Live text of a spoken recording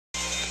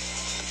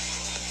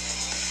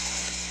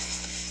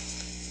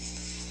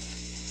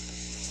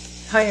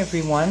Hi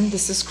everyone,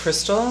 this is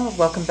Crystal.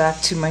 Welcome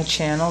back to my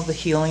channel, The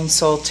Healing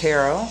Soul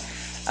Tarot.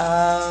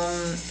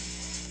 I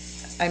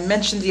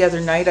mentioned the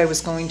other night I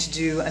was going to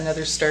do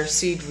another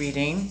Starseed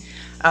reading.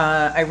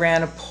 I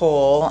ran a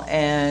poll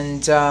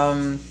and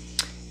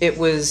it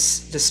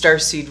was, the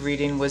Starseed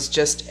reading was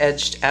just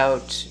edged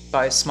out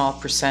by a small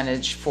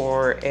percentage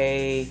for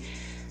a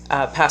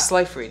past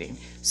life reading.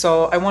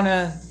 So I want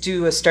to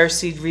do a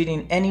Starseed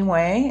reading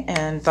anyway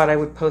and thought I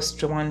would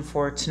post one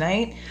for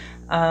tonight.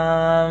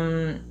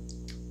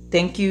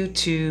 Thank you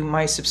to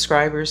my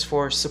subscribers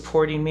for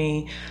supporting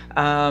me.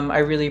 I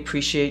really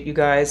appreciate you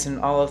guys and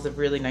all of the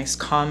really nice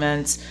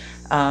comments.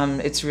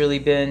 It's really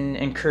been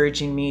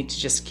encouraging me to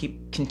just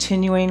keep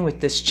continuing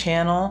with this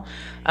channel.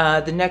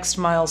 The next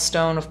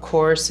milestone, of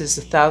course, is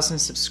 1,000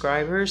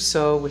 subscribers.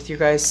 So with your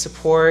guys'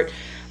 support,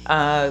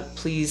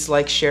 please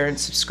like, share, and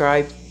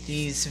subscribe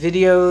these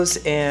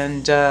videos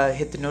and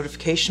hit the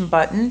notification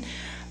button.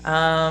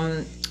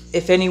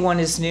 If anyone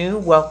is new,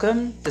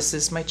 welcome. This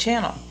is my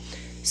channel.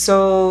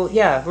 So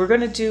yeah, we're going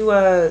to do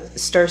a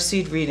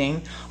Starseed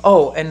reading.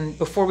 Oh, and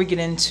before we get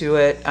into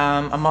it,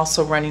 I'm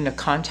also running a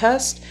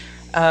contest.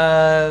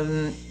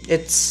 The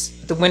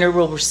winner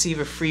will receive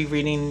a free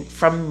reading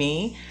from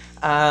me.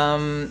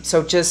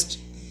 So just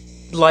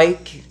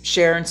like,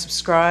 share, and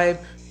subscribe,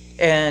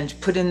 and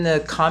put in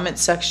the comment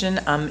section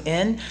I'm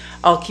in.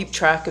 I'll keep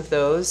track of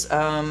those.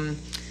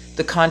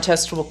 The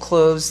contest will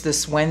close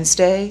this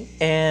Wednesday,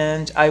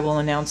 and I will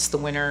announce the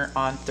winner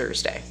on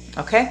Thursday.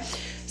 Okay?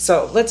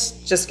 So let's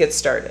just get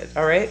started,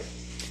 all right?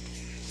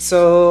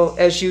 So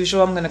as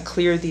usual, I'm going to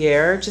clear the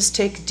air. Just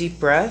take a deep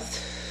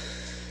breath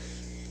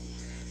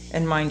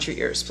and mind your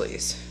ears,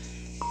 please.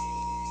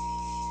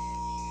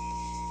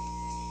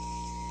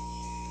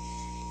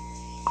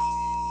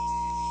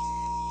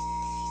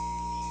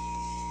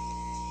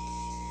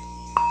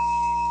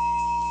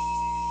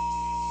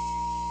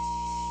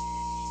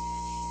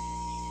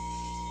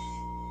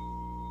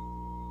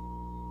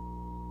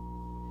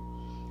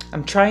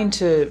 I'm trying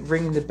to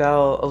ring the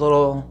bell a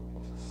little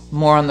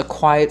more on the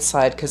quiet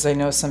side because I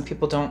know some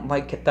people don't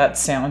like that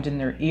sound in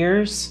their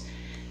ears.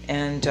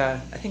 And I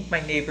think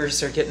my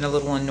neighbors are getting a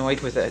little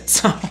annoyed with it.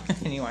 So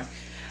anyway,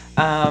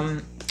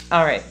 all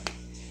right.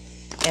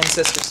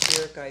 Ancestor,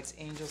 spirit guides,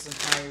 angels, and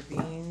higher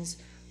beings,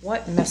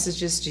 what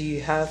messages do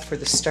you have for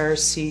the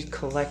Starseed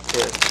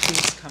Collective?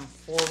 Please come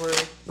forward.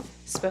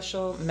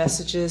 Special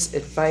messages,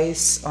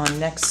 advice on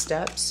next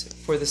steps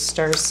for the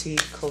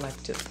Starseed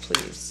Collective,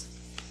 please.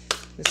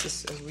 This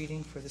is a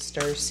reading for the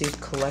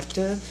Starseed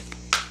Collective.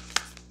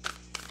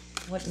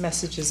 What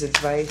messages,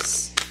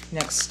 advice,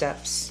 next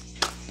steps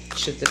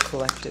should the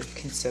collective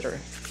consider?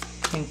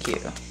 Thank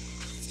you.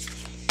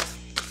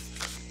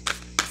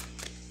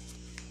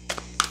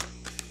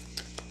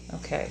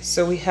 Okay,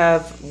 so we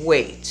have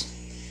wait.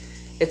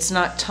 It's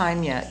not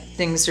time yet.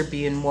 Things are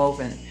being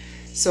woven.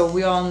 So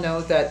we all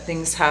know that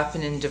things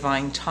happen in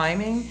divine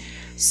timing.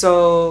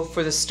 So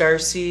for the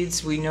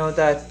Starseeds, we know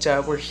that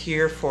we're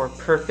here for a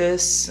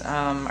purpose.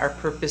 Our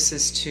purpose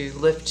is to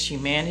lift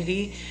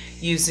humanity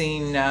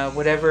using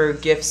whatever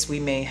gifts we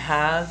may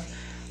have.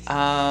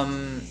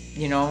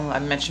 You know, I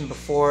mentioned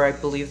before, I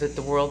believe that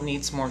the world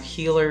needs more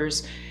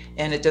healers,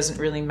 and it doesn't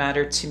really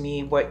matter to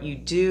me what you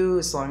do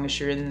as long as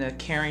you're in the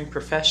caring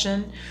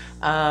profession.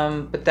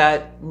 But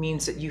that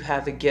means that you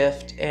have a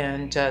gift,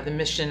 and the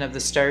mission of the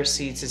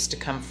Starseeds is to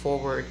come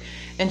forward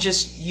and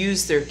just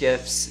use their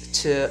gifts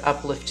to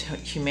uplift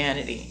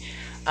humanity.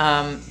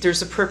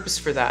 There's a purpose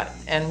for that,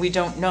 and we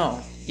don't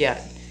know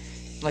yet.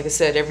 Like I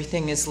said,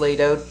 everything is laid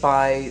out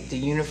by the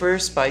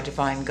universe, by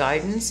divine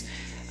guidance.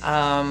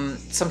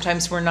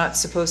 Sometimes we're not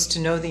supposed to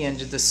know the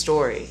end of the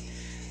story.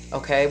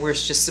 Okay, we're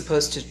just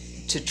supposed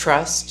to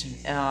trust,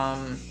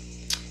 have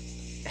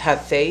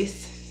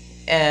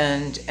faith,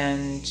 and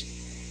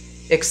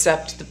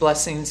accept the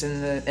blessings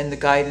and the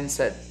guidance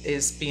that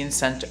is being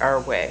sent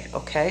our way.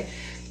 Okay,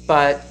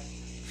 but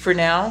for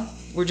now,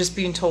 we're just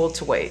being told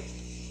to wait.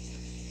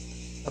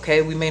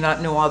 Okay, we may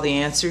not know all the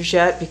answers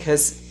yet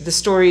because the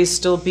story is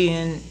still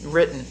being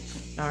written.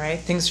 All right,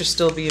 things are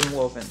still being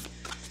woven.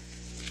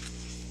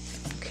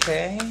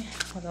 Okay,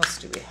 what else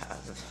do we have?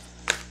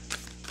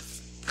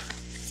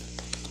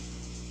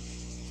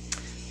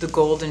 The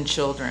Golden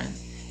Children.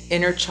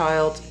 Inner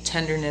child,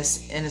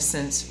 tenderness,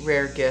 innocence,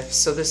 rare gifts.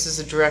 So this is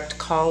a direct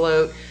call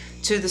out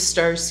to the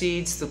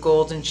Starseeds, the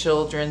Golden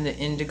Children, the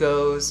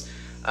Indigos.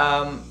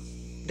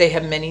 They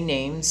have many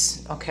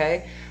names,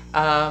 okay?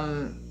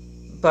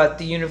 But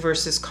the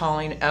universe is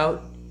calling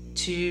out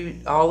to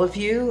all of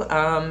you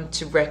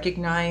to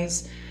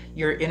recognize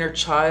your inner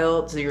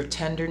child, your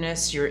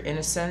tenderness, your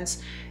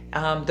innocence.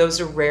 Those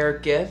are rare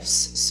gifts.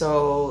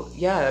 So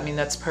yeah, I mean,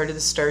 that's part of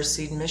the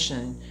Starseed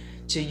mission,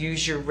 to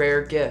use your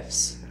rare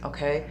gifts,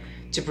 okay?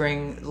 To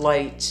bring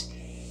light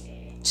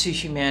to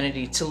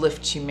humanity, to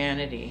lift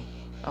humanity,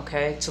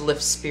 okay? To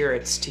lift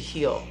spirits, to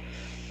heal,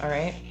 all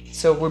right?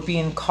 So we're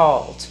being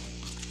called.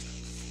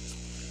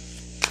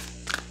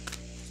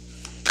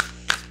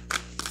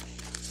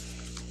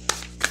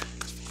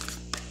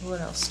 What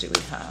else do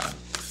we have?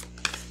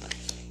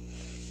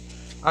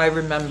 I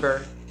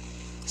remember.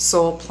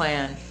 Soul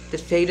plan. The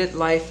fated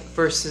life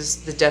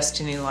versus the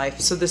destiny life.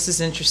 So this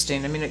is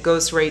interesting. I mean, it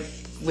goes right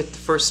with the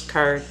first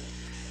card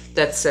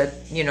that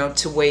said, you know,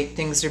 to wait,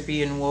 things are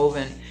being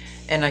woven.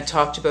 And I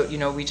talked about, you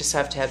know, we just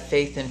have to have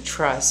faith and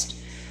trust.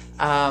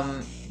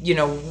 You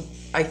know,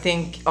 I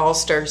think all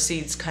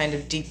starseeds kind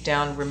of deep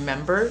down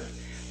remember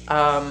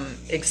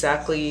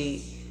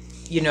exactly,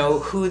 you know,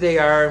 who they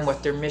are and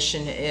what their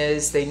mission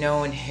is. They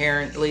know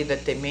inherently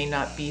that they may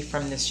not be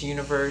from this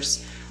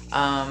universe,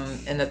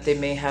 and that they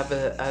may have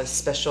a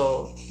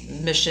special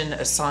mission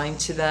assigned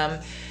to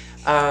them.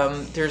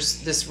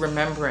 There's this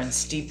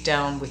remembrance deep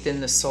down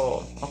within the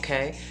soul,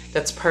 okay?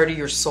 That's part of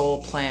your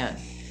soul plan.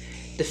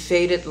 The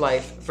fated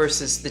life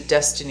versus the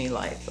destiny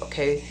life,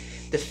 okay?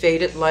 The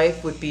fated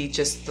life would be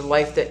just the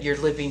life that you're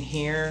living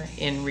here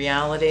in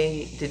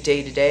reality, the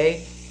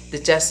day-to-day. The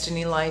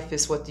destiny life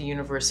is what the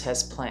universe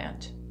has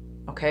planned,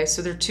 okay?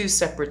 So they're two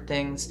separate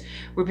things.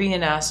 We're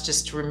being asked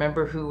just to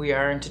remember who we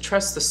are and to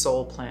trust the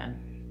soul plan,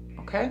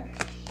 okay?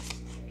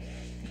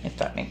 If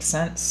that makes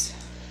sense.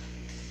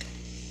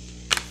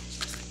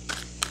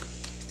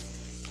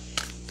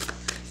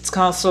 It's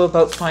also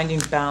about finding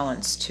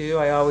balance too.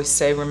 I always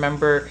say,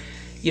 remember,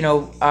 you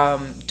know,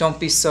 don't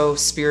be so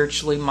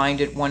spiritually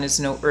minded, one is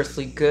no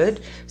earthly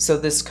good. So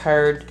this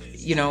card,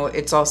 you know,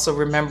 it's also,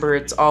 remember,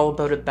 it's all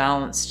about a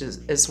balance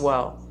as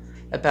well.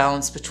 A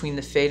balance between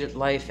the fated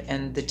life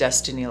and the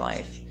destiny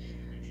life.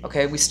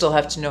 Okay, we still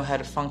have to know how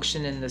to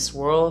function in this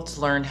world,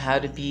 learn how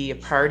to be a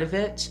part of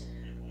it,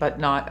 but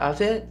not of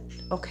it,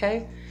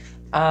 okay?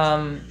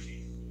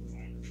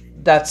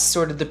 That's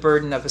sort of the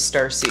burden of a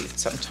starseed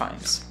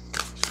sometimes.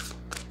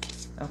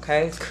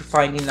 Okay,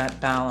 finding that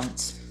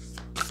balance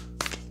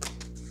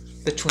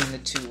between the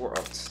two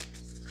worlds.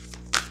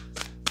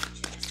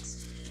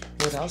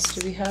 What else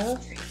do we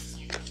have?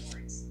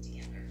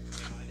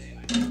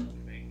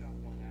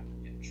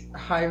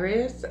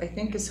 Hyraeus, I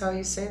think is how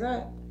you say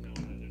that.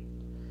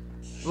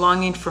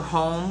 Longing for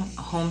home,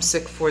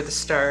 homesick for the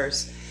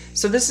stars.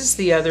 So this is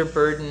the other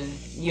burden,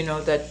 you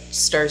know, that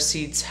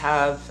starseeds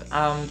have.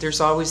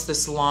 There's always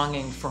this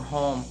longing for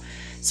home.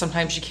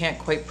 Sometimes you can't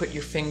quite put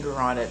your finger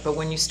on it, but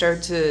when you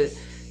start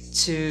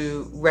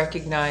to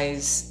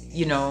recognize,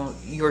 you know,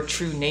 your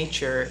true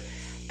nature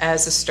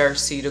as a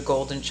starseed, a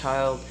golden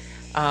child,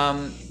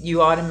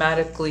 you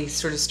automatically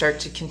sort of start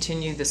to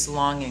continue this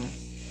longing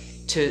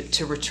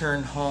to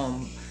return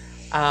home.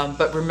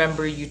 But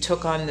remember, you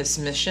took on this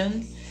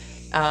mission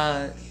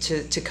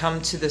to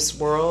come to this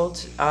world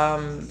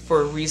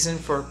for a reason,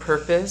 for a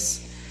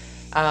purpose.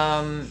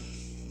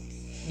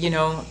 You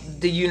know,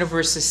 the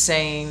universe is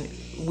saying,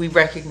 we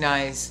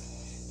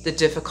recognize the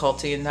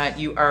difficulty in that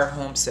you are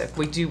homesick.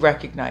 We do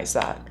recognize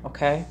that,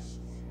 okay?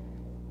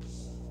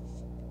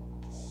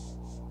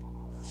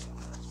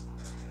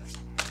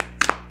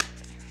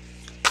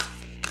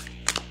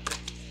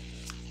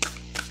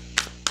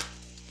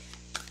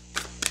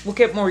 We'll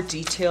get more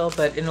detail,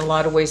 but in a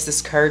lot of ways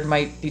this card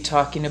might be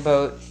talking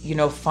about, you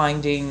know,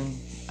 finding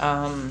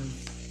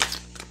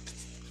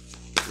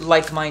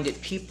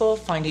like-minded people,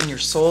 finding your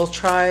soul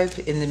tribe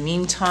in the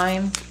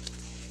meantime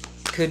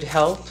could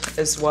help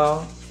as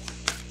well.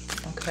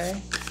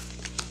 Okay.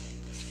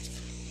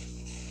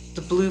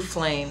 The blue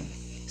flame,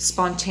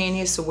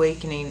 spontaneous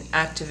awakening,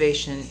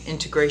 activation,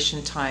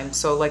 integration time.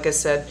 So like I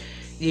said,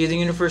 the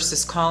universe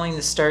is calling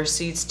the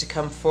starseeds to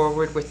come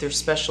forward with their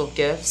special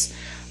gifts.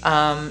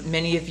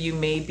 Many of you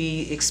may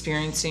be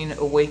experiencing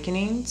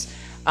awakenings.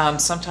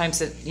 Sometimes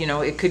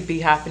it could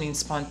be happening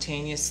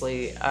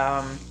spontaneously.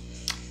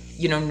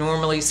 You know,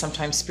 normally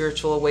sometimes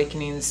spiritual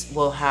awakenings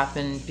will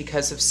happen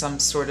because of some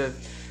sort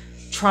of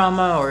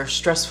trauma or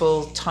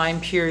stressful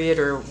time period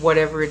or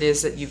whatever it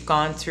is that you've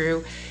gone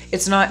through.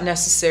 It's not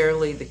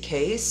necessarily the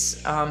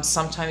case.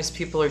 Sometimes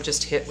people are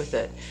just hit with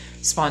it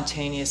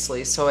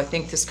spontaneously. So I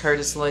think this card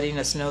is letting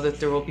us know that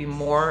there will be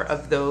more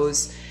of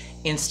those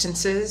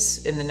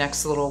instances in the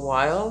next little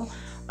while,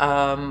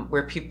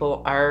 where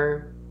people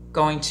are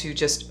going to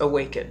just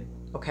awaken,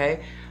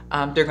 okay?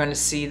 They're going to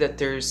see that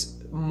there's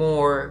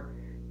more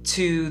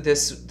to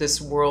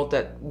this world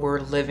that we're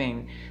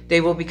living.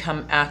 They will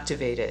become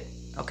activated,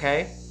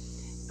 okay?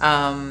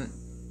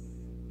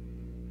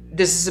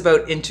 This is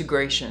about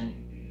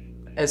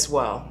integration as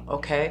well,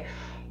 okay?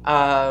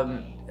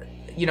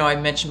 You know, I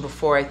mentioned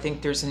before, I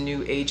think there's a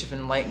new age of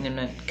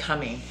enlightenment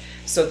coming.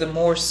 So the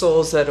more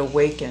souls that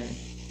awaken,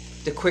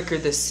 the quicker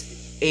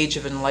this age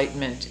of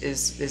enlightenment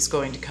is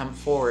going to come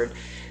forward.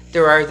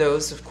 There are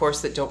those, of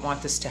course, that don't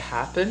want this to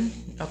happen,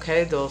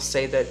 okay? They'll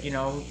say that, you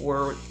know,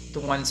 we're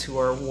the ones who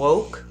are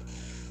woke,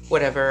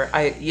 whatever.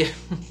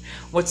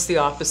 What's the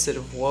opposite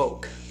of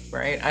woke,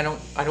 right? I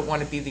don't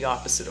want to be the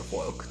opposite of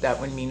woke.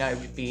 That would mean I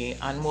would be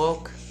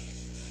unwoke.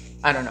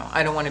 I don't know.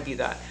 I don't want to be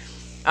that.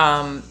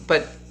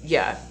 But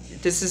yeah,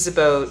 this is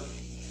about,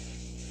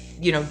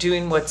 you know,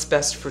 doing what's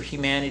best for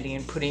humanity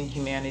and putting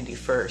humanity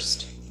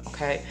first,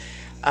 okay?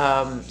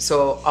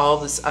 So all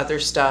this other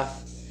stuff,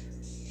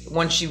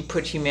 once you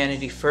put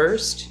humanity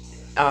first,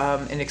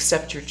 and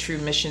accept your true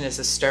mission as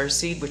a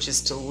starseed, which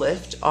is to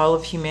lift all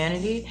of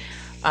humanity,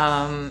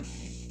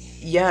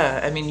 Yeah,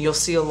 I mean, you'll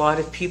see a lot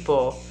of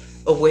people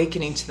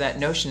awakening to that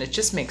notion. It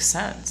just makes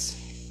sense,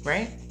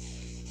 right?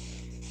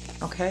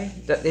 Okay,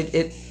 that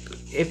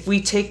if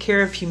we take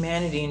care of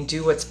humanity and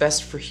do what's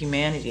best for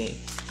humanity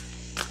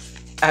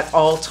at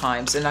all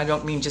times, and I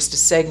don't mean just a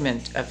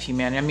segment of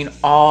humanity, I mean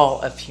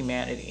all of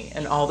humanity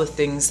and all the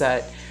things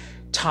that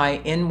tie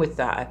in with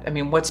that. I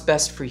mean, what's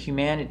best for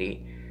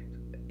humanity?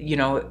 You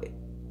know,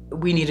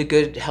 we need a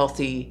good,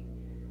 healthy,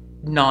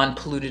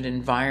 non-polluted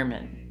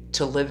environment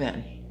to live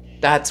in.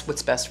 That's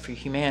what's best for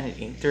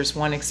humanity. There's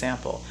one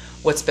example.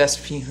 What's best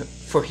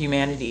for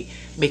humanity?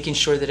 Making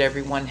sure that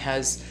everyone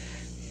has,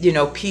 you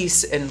know,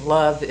 peace and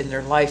love in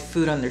their life,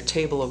 food on their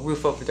table, a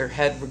roof over their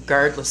head,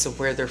 regardless of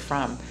where they're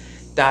from.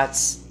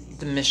 That's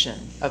the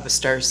mission of a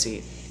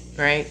starseed,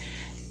 right?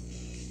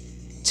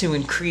 To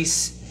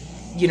increase,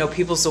 you know,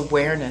 people's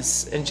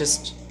awareness and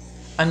just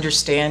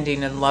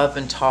understanding and love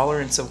and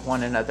tolerance of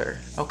one another,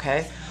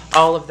 okay?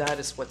 All of that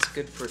is what's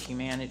good for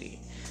humanity.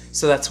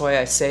 So that's why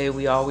I say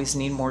we always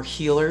need more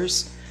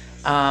healers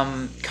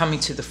coming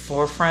to the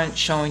forefront,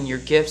 showing your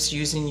gifts,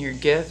 using your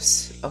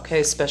gifts, okay?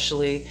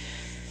 Especially,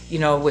 you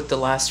know, with the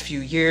last few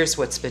years,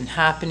 what's been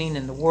happening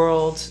in the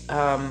world.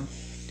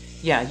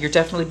 Yeah, you're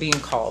definitely being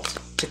called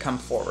to come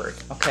forward,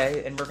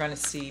 okay? And we're going to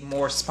see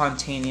more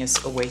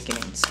spontaneous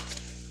awakenings.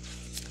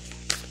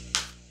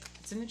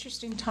 It's an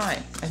interesting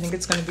time. I think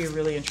it's going to be a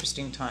really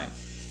interesting time.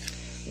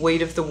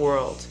 Weight of the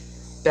world,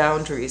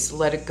 boundaries,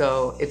 let it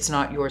go. It's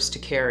not yours to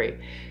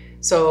carry.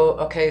 So,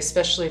 okay,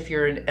 especially if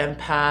you're an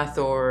empath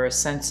or a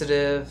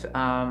sensitive,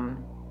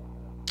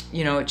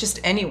 you know, just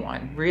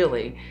anyone,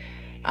 really.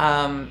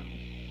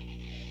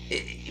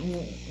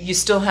 You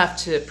still have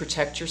to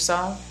protect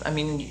yourself. I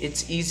mean,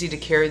 it's easy to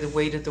carry the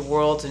weight of the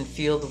world and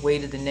feel the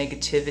weight of the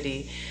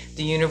negativity.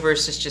 The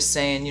universe is just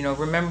saying, you know,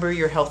 remember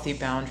your healthy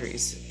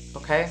boundaries,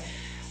 okay?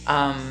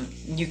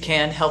 You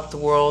can help the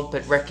world,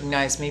 but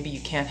recognize maybe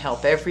you can't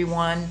help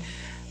everyone,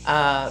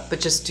 but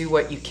just do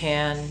what you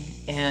can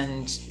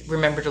and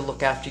remember to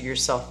look after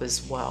yourself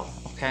as well,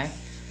 okay?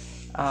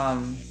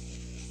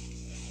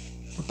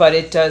 But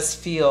it does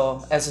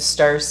feel, as a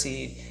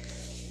starseed,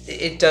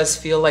 it does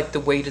feel like the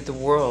weight of the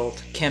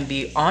world can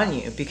be on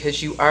you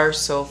because you are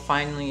so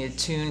finely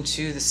attuned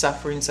to the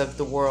sufferings of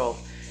the world,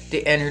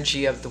 the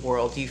energy of the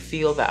world. You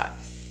feel that,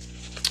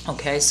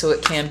 okay? So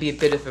it can be a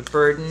bit of a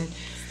burden.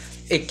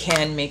 It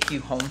can make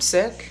you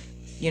homesick,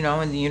 you know,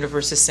 and the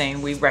universe is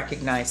saying we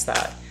recognize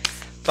that.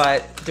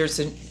 But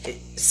there's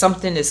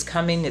something is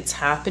coming, it's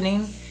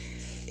happening.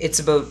 It's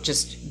about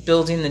just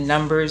building the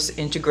numbers,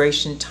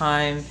 integration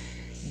time,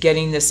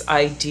 getting this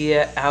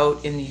idea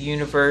out in the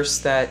universe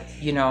that,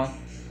 you know,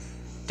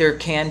 there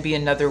can be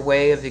another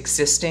way of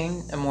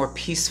existing, a more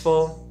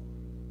peaceful,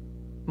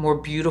 more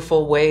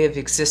beautiful way of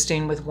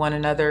existing with one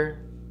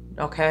another,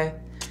 okay?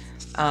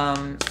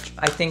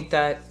 I think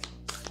that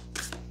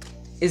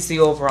is the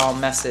overall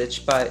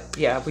message, but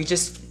yeah, we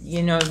just,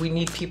 you know, we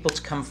need people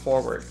to come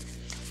forward.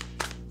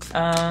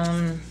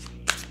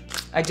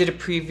 I did a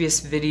previous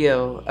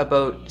video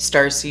about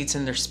starseeds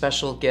and their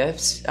special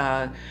gifts.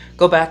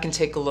 Go back and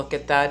take a look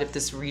at that if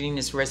this reading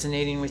is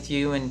resonating with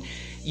you and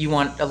you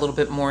want a little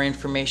bit more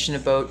information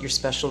about your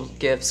special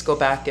gifts. Go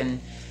back and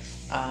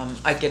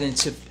I get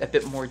into a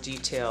bit more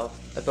detail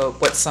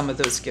about what some of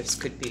those gifts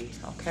could be,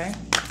 okay?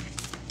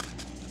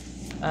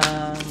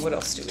 What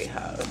else do we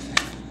have?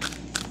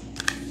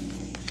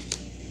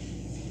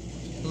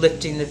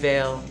 Lifting the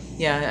veil.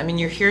 Yeah, I mean,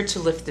 you're here to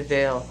lift the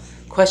veil.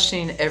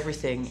 Questioning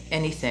everything,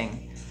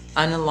 anything.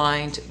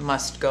 Unaligned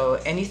must go.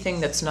 Anything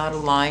that's not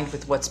aligned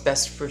with what's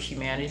best for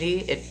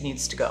humanity, it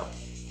needs to go.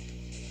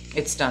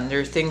 It's done.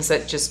 There are things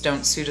that just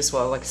don't suit us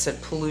well. Like I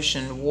said,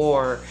 pollution,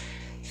 war,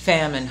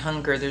 famine,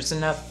 hunger. There's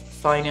enough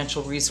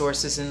financial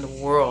resources in the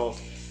world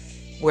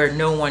where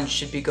no one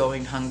should be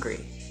going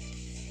hungry.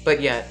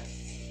 But yet,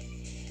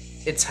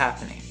 it's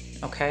happening,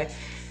 okay?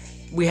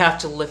 We have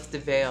to lift the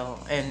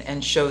veil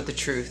and show the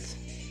truth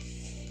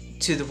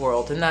to the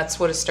world, and that's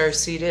what a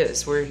starseed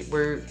is. We're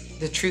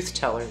the truth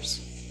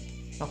tellers,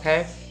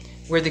 okay?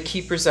 We're the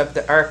keepers of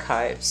the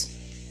archives.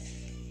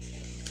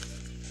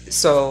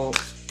 So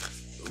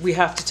we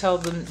have to tell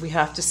them, we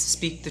have to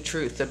speak the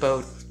truth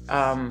about,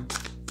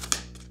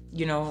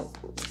 you know,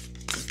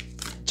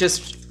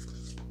 just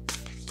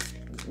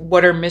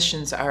what our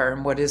missions are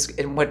and what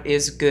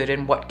is good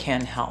and what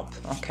can help,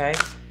 okay?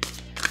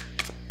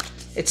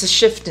 It's a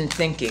shift in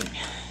thinking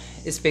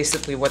is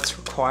basically what's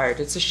required.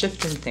 It's a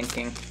shift in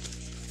thinking.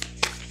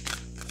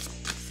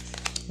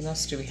 What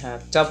else do we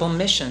have? Double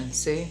mission,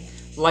 see?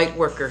 Light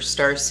worker,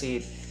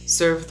 starseed.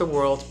 Serve the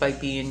world by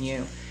being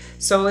you.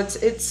 So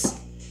it's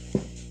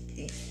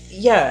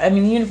yeah, I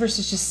mean, the universe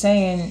is just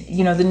saying,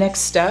 you know, the next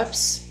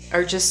steps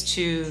are just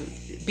to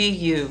be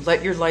you.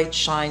 Let your light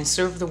shine.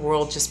 Serve the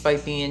world just by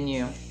being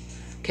you.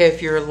 Okay,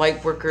 if you're a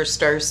light worker,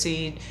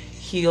 starseed,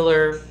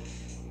 healer,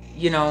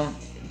 you know,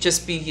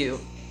 just be you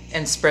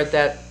and spread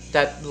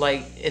that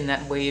light in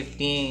that way of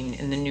being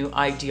in the new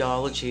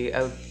ideology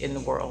out in the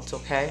world,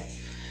 okay?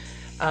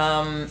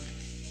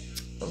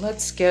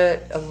 Let's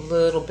get a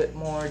little bit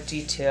more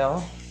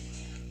detail.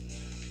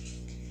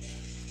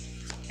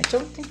 I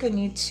don't think I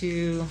need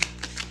to,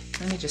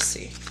 let me just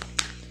see.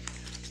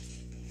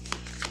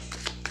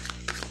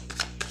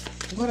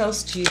 What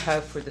else do you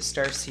have for the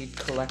Starseed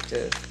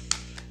Collective?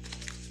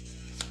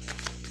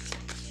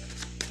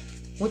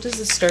 What does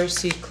the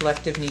Starseed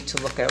Collective need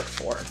to look out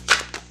for?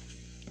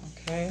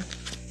 Okay,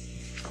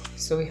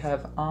 so we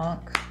have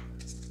Ankh.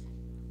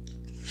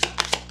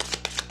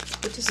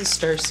 What does the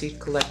Starseed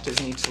Collective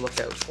need to look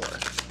out for?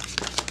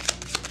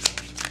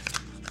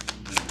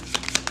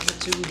 What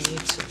do we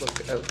need to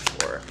look out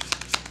for?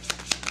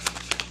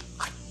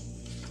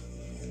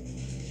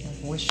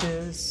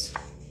 Wishes,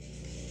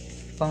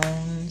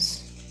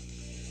 phones.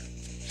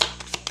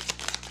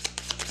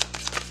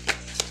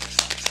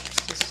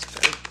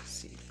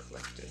 Starseed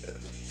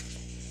Collective.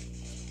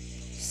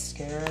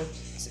 Scarab.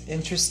 It's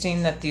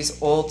interesting that these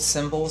old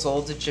symbols,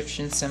 old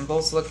Egyptian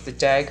symbols, look, the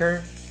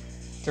dagger,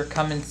 they're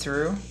coming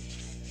through.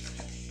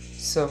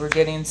 So we're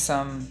getting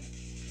some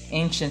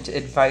ancient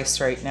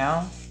advice right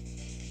now.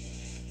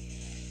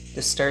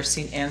 The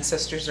Starseed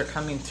ancestors are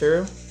coming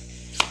through.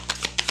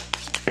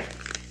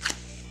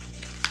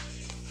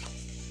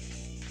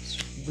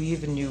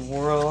 Weave a new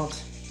world.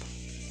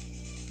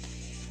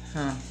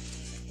 Huh.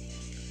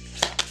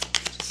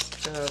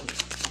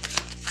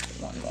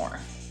 Just one more.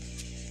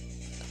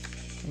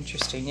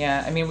 Interesting.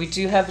 Yeah, I mean, we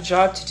do have a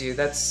job to do.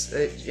 That's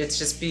it's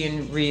just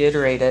being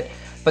reiterated.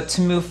 But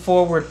to move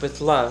forward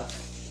with love,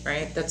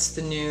 right? That's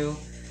the new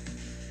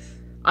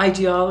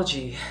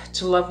ideology,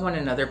 to love one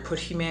another, put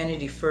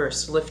humanity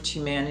first, lift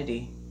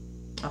humanity.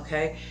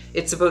 Okay?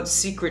 It's about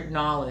secret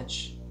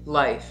knowledge,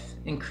 life,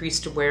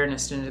 increased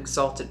awareness, and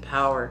exalted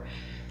power.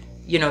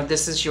 You know,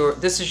 this is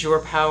your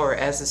power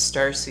as a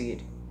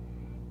starseed.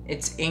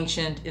 It's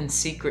ancient and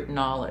secret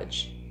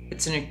knowledge.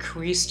 It's an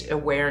increased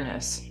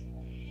awareness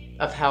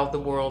of how the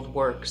world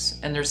works,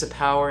 and there's a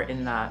power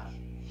in that.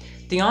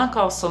 The Ankh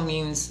also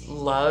means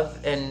love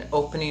and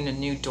opening a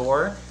new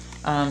door.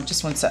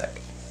 Just one sec.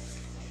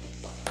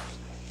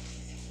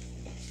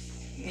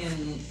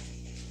 In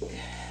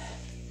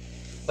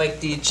like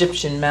the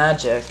Egyptian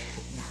magic,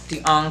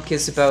 the Ankh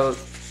is about,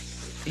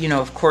 you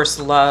know, of course,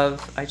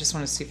 love. I just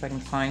want to see if I can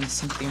find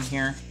something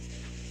here.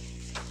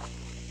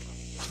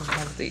 I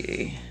have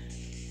the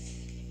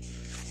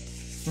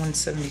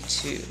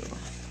 172.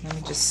 Let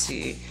me just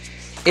see.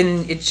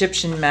 In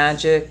Egyptian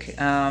magic,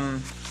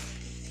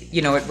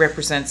 you know, it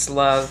represents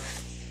love,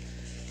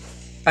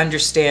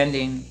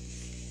 understanding,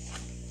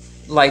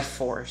 life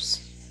force,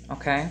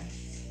 okay?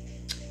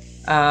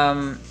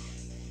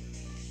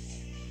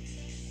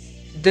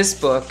 This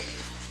book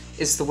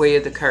is The Way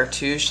of the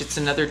Cartouche. It's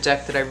another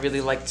deck that I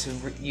really like to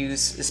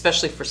use,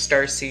 especially for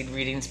Starseed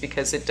readings,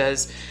 because it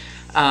does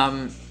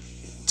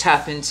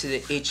tap into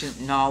the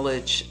ancient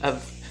knowledge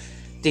of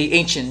the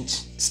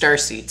ancient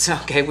Starseeds,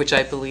 okay, which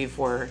I believe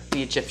were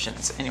the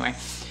Egyptians, anyway.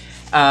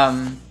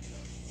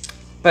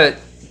 But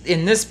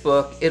in this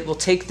book, it will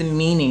take the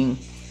meaning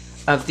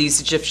of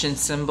these Egyptian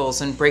symbols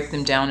and break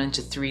them down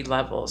into 3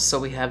 levels. So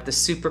we have the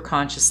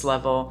superconscious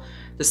level,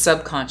 the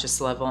subconscious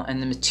level,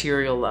 and the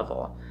material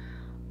level.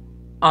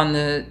 On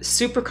the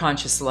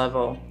superconscious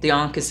level, the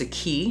Ankh is a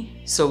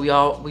key. So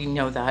we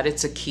know that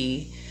it's a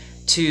key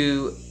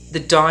to the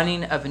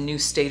dawning of a new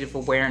state of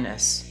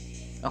awareness.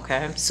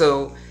 Okay,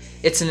 so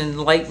it's an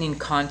enlightening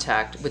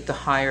contact with the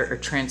higher or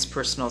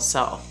transpersonal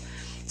self.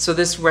 So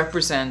this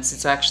represents,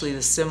 it's actually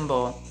the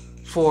symbol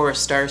for a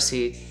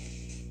starseed.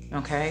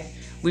 Okay,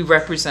 we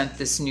represent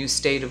this new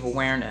state of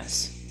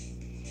awareness,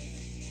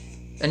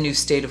 a new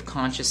state of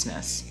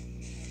consciousness,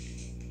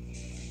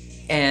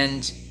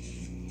 and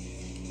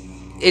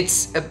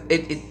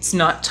it's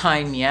not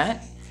time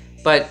yet,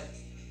 but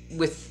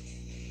with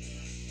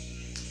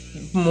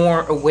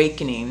more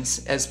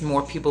awakenings, as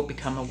more people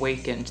become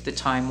awakened, the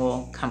time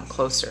will come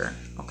closer.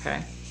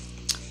 Okay.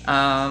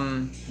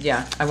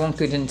 Yeah, I won't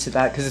get into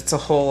that because it's a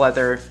whole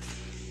other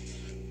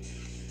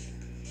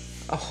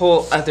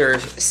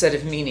set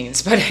of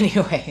meanings. But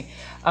anyway,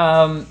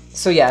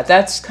 so yeah,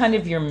 that's kind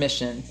of your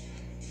mission.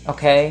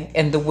 Okay,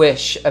 and the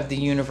wish of the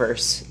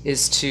universe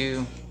is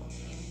to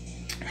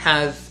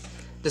have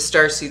the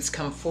starseeds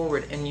come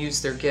forward and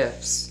use their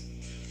gifts.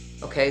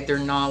 Okay, their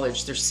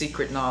knowledge, their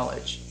secret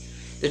knowledge.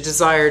 The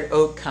desired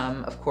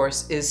outcome, of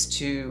course, is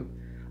to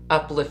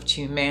uplift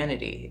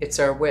humanity. It's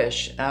our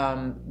wish.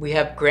 We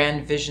have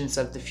grand visions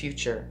of the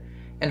future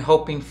and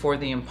hoping for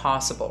the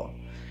impossible.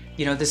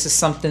 You know, this is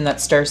something that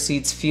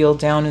starseeds feel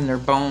down in their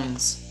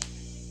bones.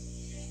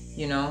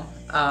 You know,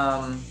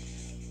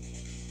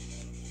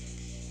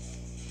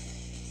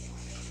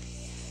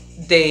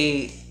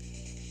 they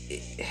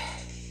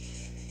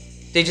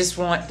just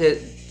want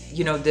the,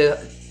 you know,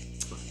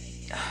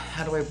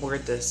 how do I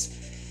word this?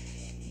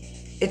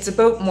 It's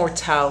about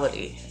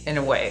mortality in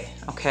a way,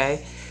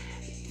 okay?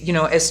 You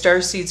know, as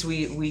starseeds,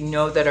 we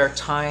know that our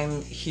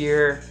time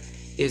here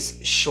is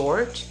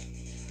short,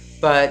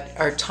 but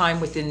our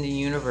time within the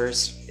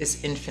universe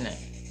is infinite.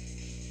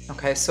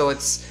 Okay, so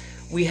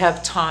we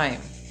have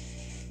time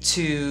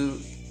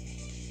to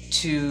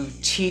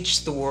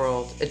teach the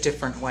world a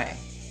different way.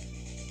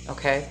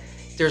 Okay,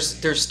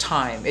 there's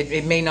time.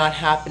 It may not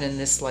happen in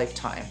this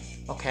lifetime,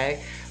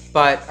 okay?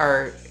 But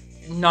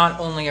not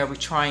only are we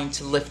trying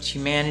to lift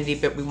humanity,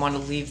 but we want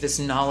to leave this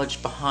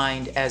knowledge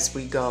behind as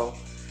we go,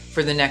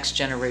 for the next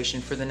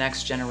generation, for the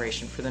next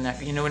generation, for the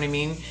next, you know what I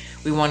mean?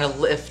 We want to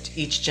lift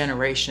each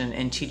generation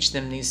and teach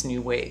them these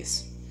new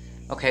ways,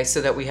 okay? So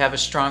that we have a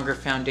stronger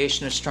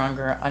foundation, a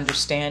stronger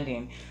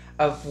understanding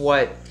of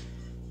what,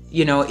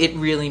 you know, it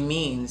really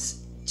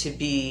means to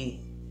be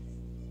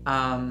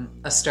a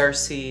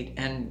starseed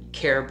and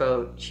care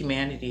about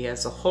humanity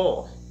as a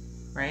whole,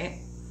 right?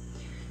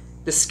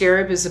 The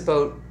scarab is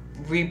about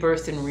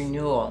rebirth and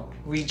renewal,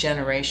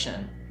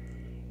 regeneration.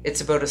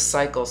 It's about a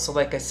cycle. So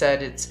like I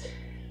said, it's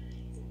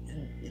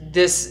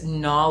this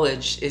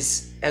knowledge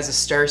is, as a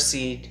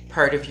starseed,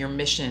 part of your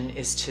mission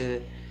is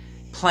to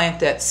plant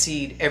that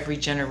seed every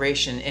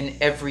generation in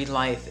every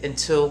life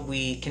until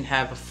we can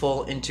have a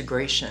full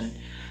integration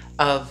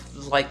of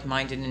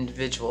like-minded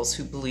individuals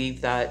who believe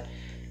that,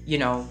 you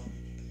know,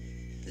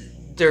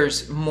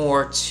 there's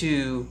more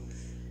to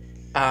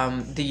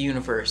the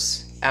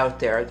universe out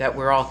there, that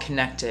we're all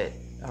connected,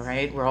 all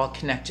right? We're all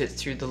connected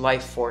through the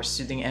life force,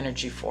 through the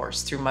energy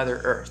force, through Mother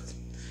Earth,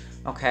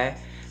 okay?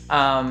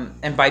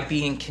 And by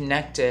being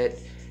connected,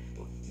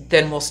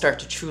 then we'll start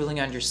to truly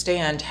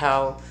understand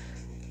how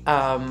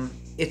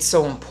it's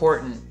so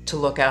important to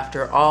look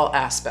after all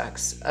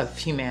aspects of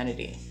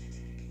humanity,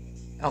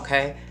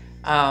 okay?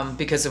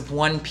 Because if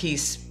one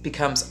piece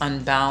becomes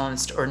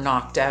unbalanced or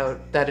knocked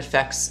out, that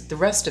affects the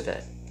rest of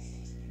it,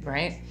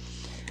 right?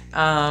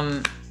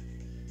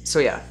 So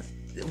yeah,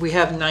 we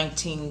have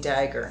 19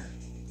 dagger.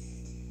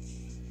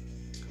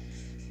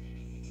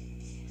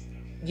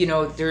 You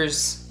know,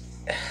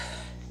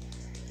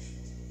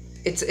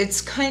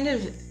 it's kind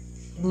of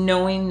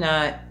knowing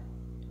that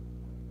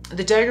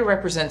the dagger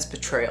represents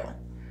betrayal.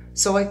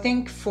 So I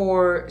think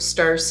for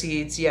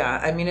starseeds, yeah,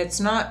 I mean,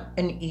 it's not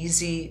an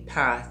easy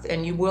path,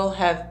 and you will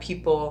have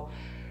people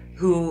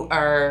who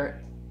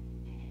are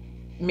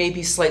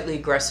maybe slightly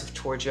aggressive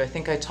towards you. I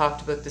think I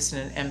talked about this in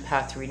an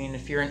empath reading.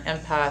 If you're an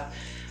empath,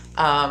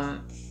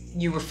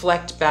 you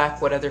reflect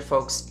back what other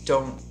folks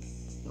don't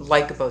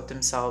like about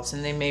themselves,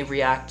 and they may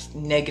react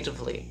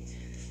negatively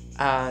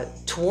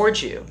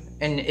towards you,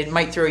 and it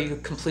might throw you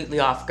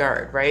completely off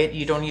guard, right?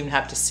 You don't even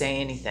have to say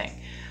anything.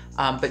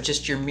 But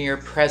just your mere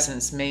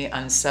presence may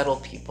unsettle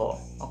people,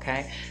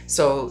 okay?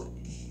 So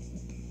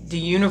the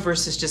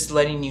universe is just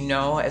letting you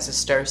know, as a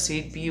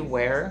starseed, be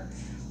aware,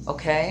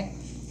 okay,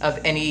 of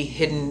any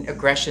hidden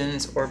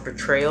aggressions or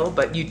betrayal,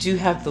 but you do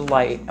have the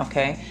light,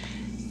 okay?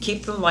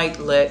 Keep the light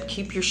lit,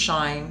 keep your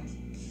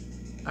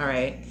shine, all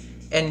right?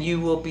 And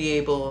you will be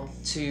able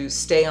to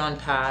stay on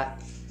path.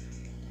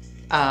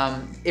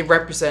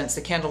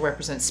 The candle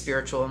represents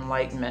spiritual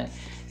enlightenment.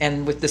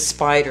 And with the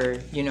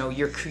spider, you know,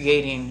 you're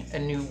creating a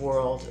new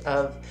world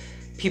of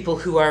people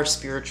who are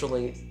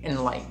spiritually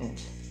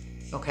enlightened,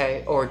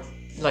 okay? Or,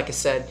 like I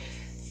said,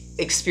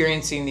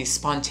 experiencing these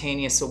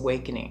spontaneous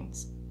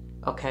awakenings,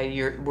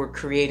 okay? We're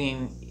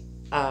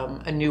creating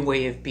a new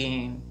way of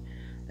being,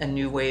 a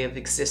new way of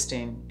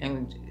existing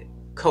and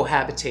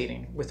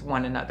cohabitating with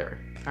one another,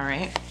 all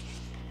right?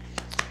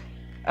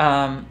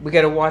 We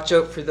got to watch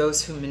out for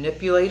those who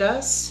manipulate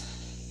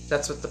us.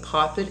 That's what the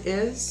poppet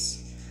is.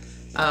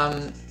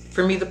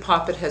 For me, the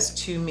poppet has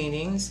two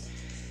meanings.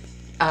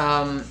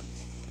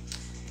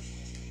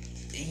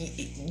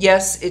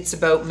 Yes, it's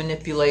about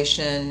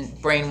manipulation,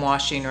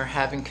 brainwashing, or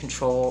having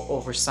control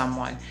over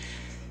someone.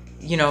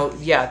 You know,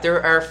 yeah,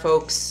 there are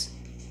folks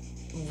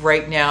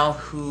right now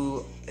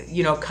who,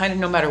 you know, kind of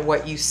no matter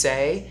what you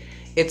say,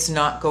 it's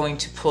not going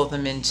to pull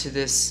them into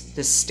this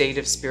state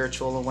of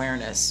spiritual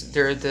awareness.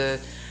 They're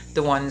the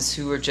ones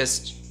who are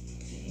just,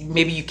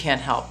 maybe you can't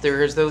help.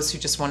 There's those who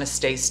just want to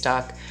stay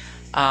stuck.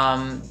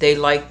 They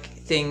like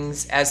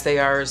things as they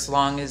are, as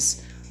long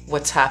as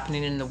what's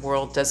happening in the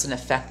world doesn't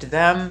affect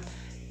them.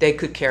 They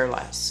could care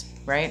less,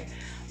 right?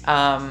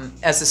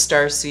 As a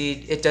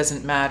starseed, it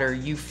doesn't matter.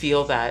 You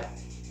feel that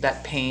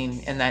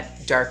pain and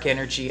that dark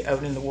energy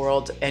out in the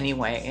world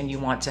anyway, and you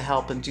want to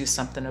help and do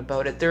something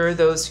about it. There are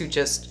those who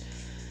just,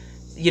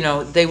 you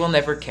know, they will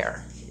never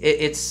care.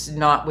 It's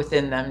not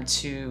within them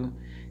to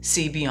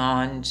see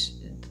beyond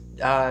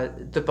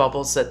the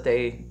bubbles that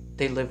they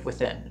live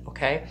within,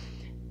 okay?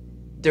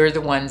 They're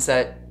the ones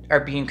that are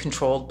being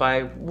controlled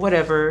by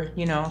whatever,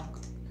 you know,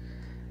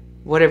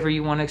 whatever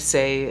you want to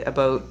say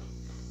about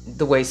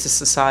the way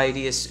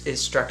society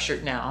is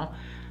structured now,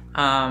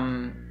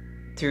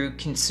 through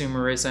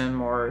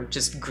consumerism or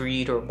just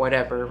greed or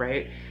whatever,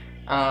 right?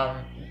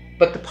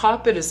 But the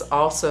poppet is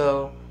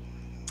also,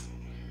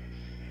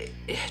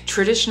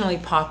 traditionally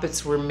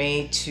poppets were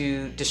made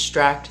to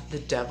distract the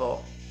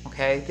devil,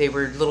 okay? They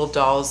were little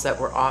dolls that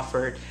were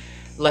offered,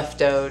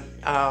 left out,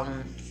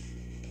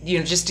 you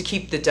know, just to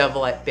keep the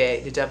devil at bay.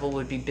 The devil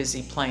would be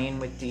busy playing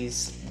with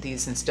these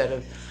instead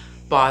of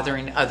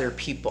bothering other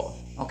people,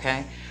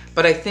 okay?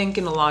 But I think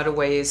in a lot of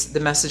ways, the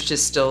message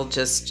is still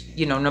just,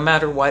 you know, no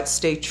matter what,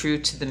 stay true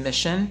to the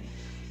mission,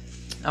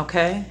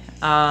 okay?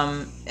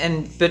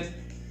 But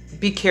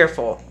be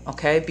careful,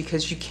 okay?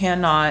 Because you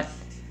cannot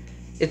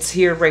It's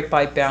here right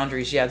by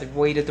boundaries. Yeah, the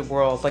weight of the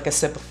world. Like I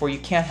said before, you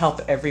can't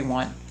help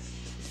everyone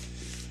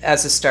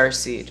as a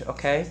starseed,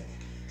 okay?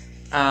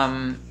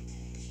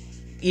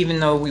 Even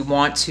though we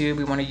want to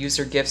use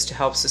our gifts to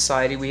help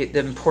society, the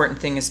important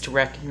thing is to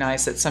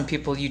recognize that some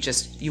people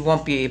you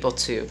won't be able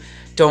to.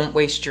 Don't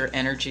waste your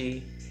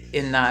energy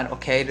in that,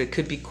 okay? It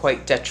could be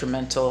quite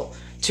detrimental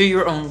to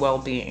your own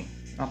well-being,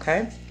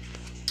 okay?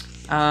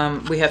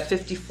 We have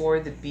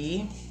 54, the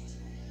bee.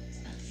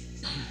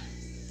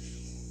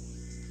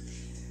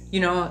 You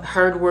know,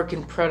 hard work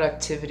and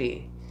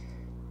productivity.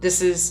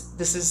 This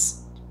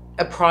is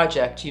a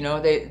project, you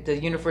know. The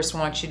universe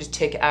wants you to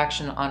take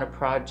action on a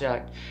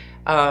project.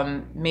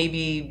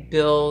 Maybe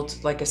build,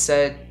 like I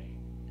said,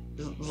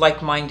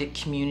 like-minded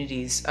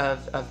communities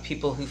of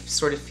people who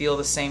sort of feel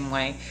the same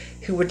way,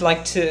 who would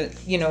like to,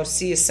 you know,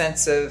 see a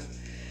sense of,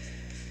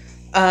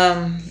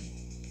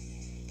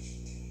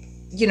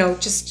 you know,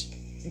 just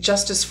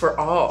justice for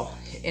all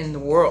in the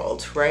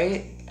world,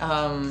 right?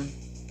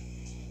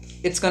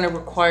 It's going to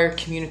require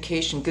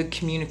communication, good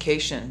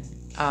communication.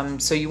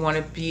 So you want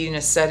to be in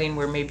a setting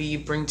where maybe you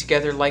bring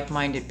together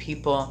like-minded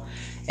people,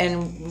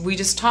 and we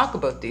just talk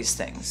about these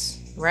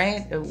things,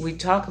 right? We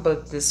talk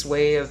about this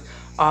way of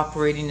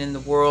operating in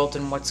the world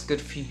and what's good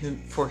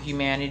for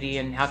humanity,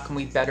 and how can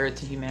we better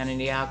the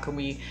humanity, how can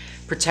we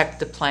protect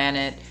the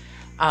planet.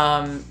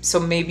 So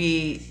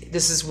maybe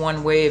this is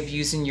one way of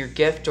using your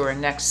gift, or a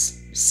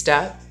next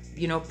step,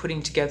 you know,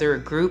 putting together a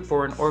group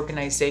or an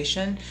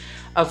organization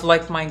of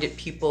like-minded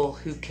people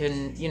who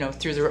can, you know,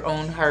 through their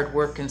own hard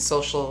work and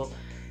social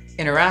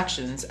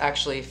interactions,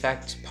 actually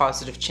affect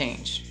positive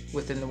change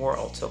within the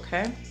world,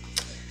 okay?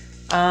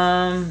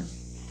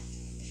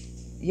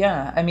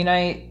 Yeah, I mean,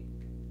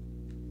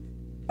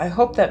 I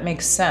hope that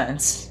makes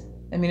sense.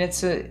 I mean,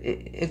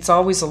 it's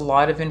always a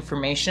lot of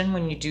information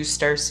when you do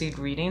starseed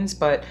readings,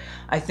 but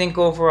I think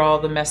overall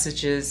the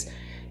message is,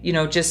 you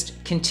know,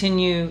 just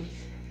continue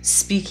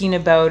speaking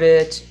about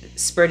it,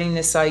 spreading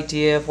this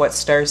idea of what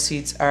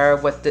starseeds are,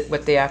 what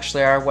they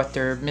actually are, what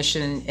their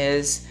mission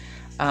is,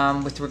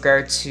 with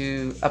regard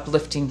to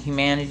uplifting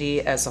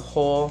humanity as a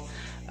whole.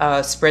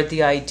 Spread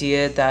the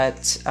idea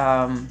that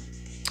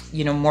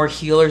you know, more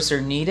healers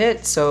are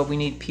needed. So we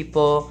need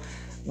people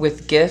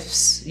with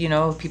gifts, you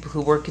know, people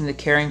who work in the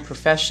caring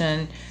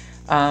profession.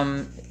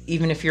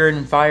 Even if you're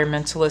an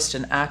environmentalist,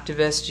 an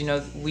activist, you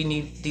know, we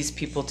need these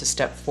people to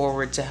step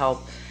forward to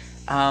help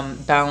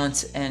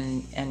balance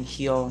and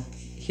heal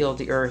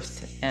the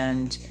earth,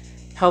 and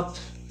help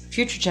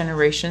future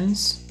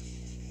generations,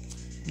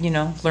 you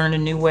know, learn a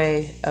new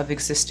way of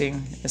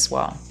existing as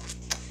well.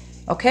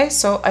 Okay,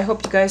 so I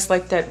hope you guys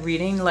liked that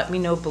reading. Let me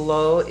know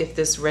below if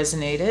this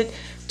resonated.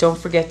 Don't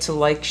forget to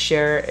like,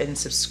 share, and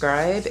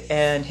subscribe,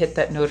 and hit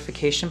that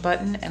notification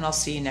button, and I'll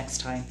see you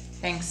next time.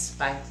 Thanks.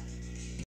 Bye.